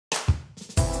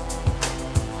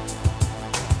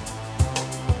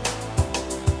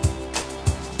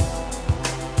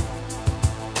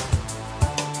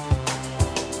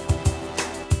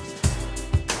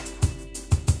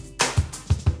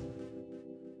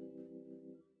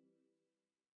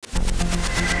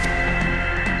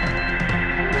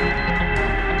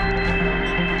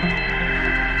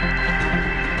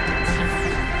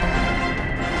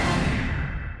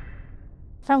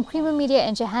From Creamer Media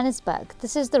in Johannesburg,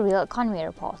 this is the Real Economy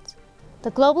Report.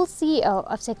 The global CEO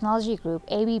of technology group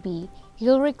ABB,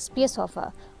 Ulrich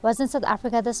Spiesshofer, was in South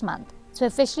Africa this month to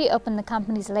officially open the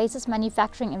company's latest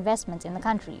manufacturing investment in the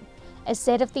country, a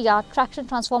state-of-the-art traction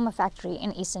transformer factory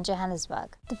in eastern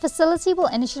Johannesburg. The facility will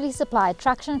initially supply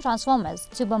traction transformers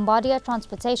to Bombardier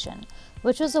Transportation,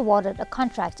 which was awarded a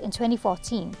contract in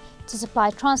 2014 to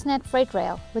supply Transnet Freight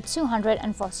Rail with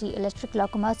 240 electric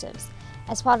locomotives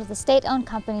as part of the state-owned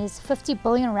company's 50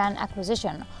 billion rand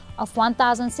acquisition of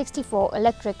 1,064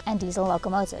 electric and diesel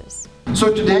locomotives.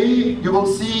 So today you will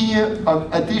see an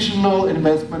additional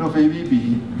investment of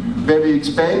ABB, where we're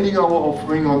expanding our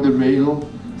offering on the rail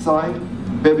side,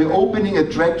 where we're opening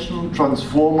a traction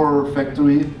transformer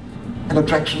factory. And a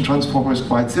traction transformer is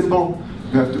quite simple.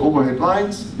 You have the overhead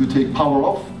lines, you take power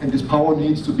off, and this power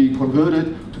needs to be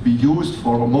converted to be used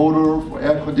for a motor, for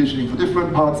air conditioning, for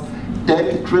different parts.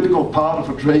 That critical part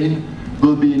of a train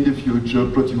will be in the future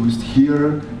produced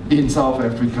here in South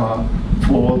Africa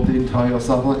for the entire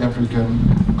Southern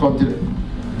African continent.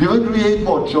 We will create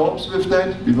more jobs with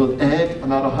that. We will add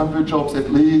another 100 jobs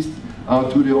at least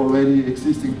to the already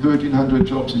existing 1,300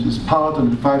 jobs in this part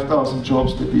and the 5,000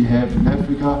 jobs that we have in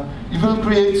Africa. We will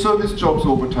create service jobs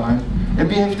over time, and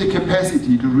we have the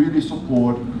capacity to really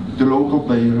support the local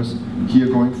players here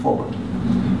going forward.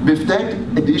 With that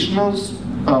additional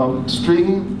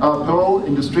pearl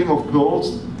in the string of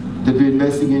pearls that we're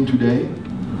investing in today,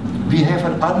 we have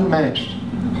an unmatched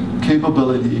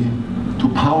capability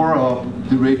to power up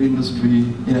the rail industry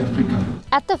in Africa.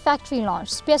 At the factory launch,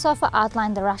 Spiesshofer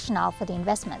outlined the rationale for the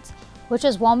investment, which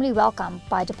was warmly welcomed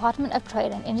by Department of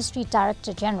Trade and Industry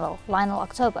Director General Lionel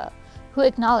October, who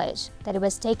acknowledged that it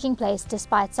was taking place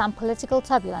despite some political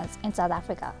turbulence in South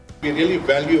Africa. We really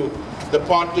value the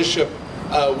partnership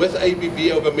with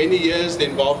ABB over many years, the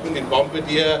involvement in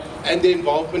Bombardier and the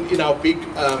involvement in our big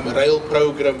rail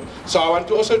program. So I want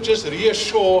to also just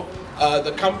reassure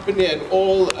the company and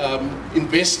all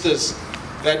investors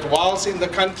that whilst in the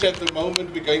country at the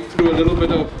moment we're going through a little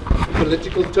bit of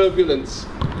political turbulence,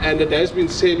 and it has been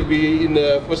said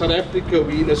for South Africa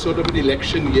we're in a sort of an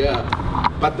election year,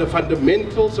 but the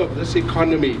fundamentals of this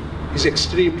economy is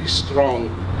extremely strong.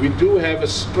 We do have a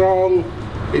strong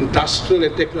industrial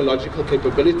and technological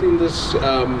capability in this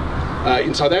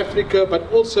in South Africa,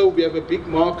 but also we have a big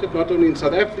market not only in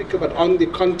South Africa but on the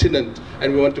continent,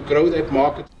 and we want to grow that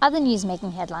market. Other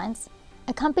news-making headlines.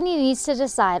 A company needs to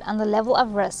decide on the level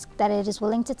of risk that it is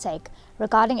willing to take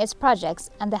regarding its projects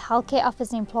and the healthcare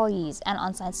office employees and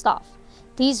on-site staff.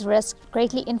 These risks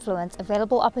greatly influence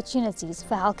available opportunities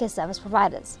for healthcare service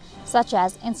providers, such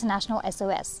as International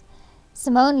SOS.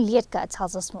 Simone Lietka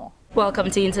tells us more.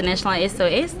 Welcome to International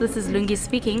SOS. This is Lungi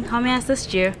speaking. How may I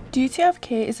assist you? Duty of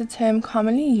care is a term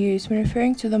commonly used when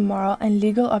referring to the moral and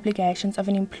legal obligations of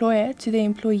an employer to their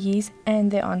employees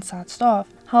and their on-site staff.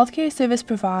 Healthcare service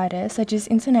providers such as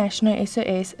International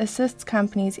SOS assists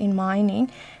companies in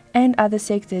mining and other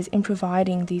sectors in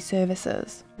providing these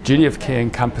services. Duty of care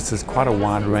encompasses quite a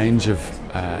wide range of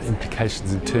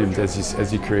implications and terms,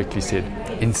 as you correctly said.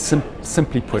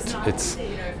 Simply put, it's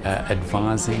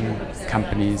advising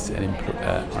companies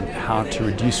on how to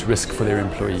reduce risk for their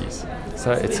employees.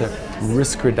 So it's a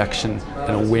risk reduction,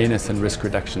 an awareness and risk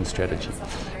reduction strategy.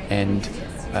 And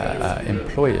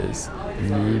employers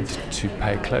need to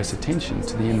pay close attention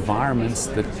to the environments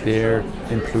that their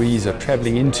employees are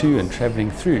travelling into and travelling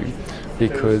through,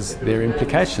 because there are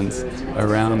implications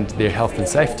around their health and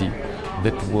safety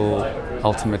that will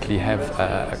ultimately have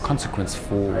a consequence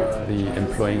for the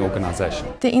employing organisation.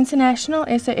 The International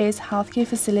SOS healthcare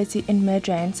facility in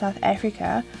Midrand, South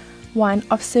Africa, one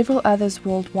of several others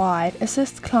worldwide,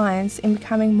 assists clients in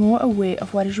becoming more aware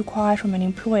of what is required from an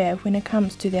employer when it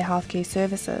comes to their healthcare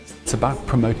services. It's about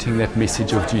promoting that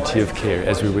message of duty of care,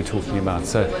 as we were talking about.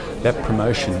 So that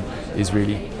promotion is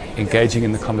really engaging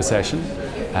in the conversation,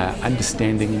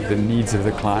 understanding the needs of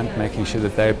the client, making sure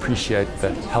that they appreciate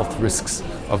the health risks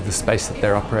of the space that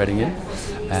they're operating in.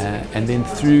 And then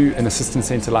through an assistance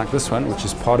centre like this one, which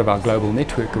is part of our global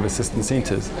network of assistance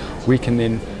centres, we can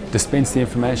then dispense the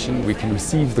information, we can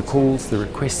receive the calls, the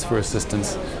requests for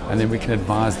assistance, and then we can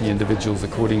advise the individuals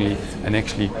accordingly and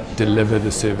actually deliver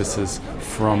the services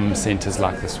from centres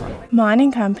like this one. Mining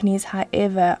companies,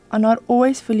 however, are not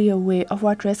always fully aware of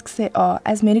what risks there are,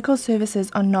 as medical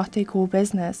services are not their core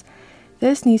business.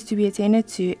 This needs to be attended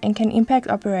to and can impact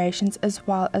operations as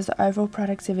well as the overall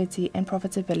productivity and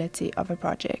profitability of a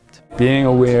project. Being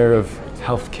aware of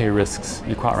healthcare risks,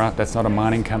 you're quite right, that's not a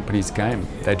mining company's game.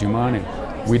 They do mining.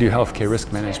 We do healthcare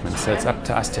risk management, so it's up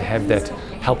to us to have that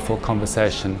helpful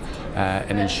conversation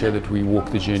and ensure that we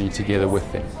walk the journey together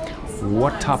with them.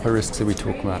 What type of risks are we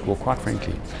talking about? Well, quite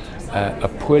frankly, a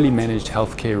poorly managed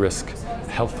healthcare risk,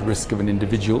 health risk of an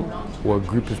individual or a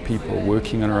group of people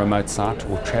working on a remote site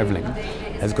or traveling,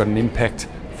 has got an impact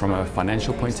from a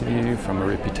financial point of view, from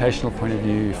a reputational point of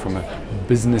view, from a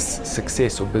business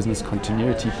success or business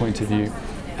continuity point of view.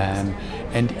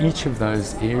 And each of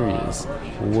those areas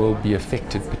will be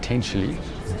affected potentially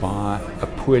by a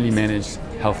poorly managed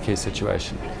healthcare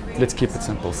situation. Let's keep it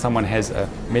simple. Someone has a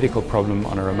medical problem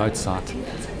on a remote site.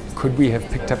 Could we have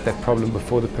picked up that problem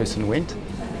before the person went?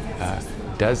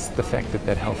 Does the fact that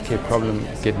that healthcare problem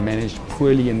get managed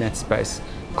poorly in that space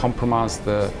compromise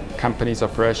the company's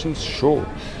operations? Sure.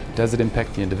 Does it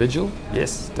impact the individual?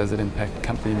 Yes. Does it impact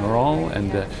company morale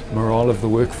and the morale of the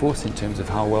workforce in terms of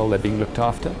how well they're being looked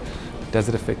after? Does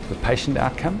it affect the patient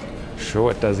outcome?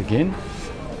 Sure, it does again.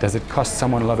 Does it cost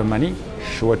someone a lot of money?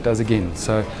 Sure, it does again.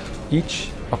 So each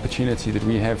opportunity that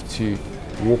we have to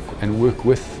walk and work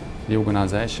with the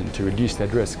organization to reduce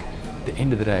that risk, at the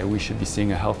end of the day, we should be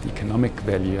seeing a health economic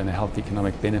value and a health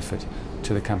economic benefit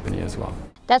to the company as well.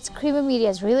 That's Creamer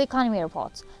Media's Real Economy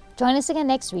Report. Join us again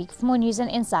next week for more news and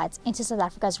insights into South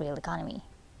Africa's real economy.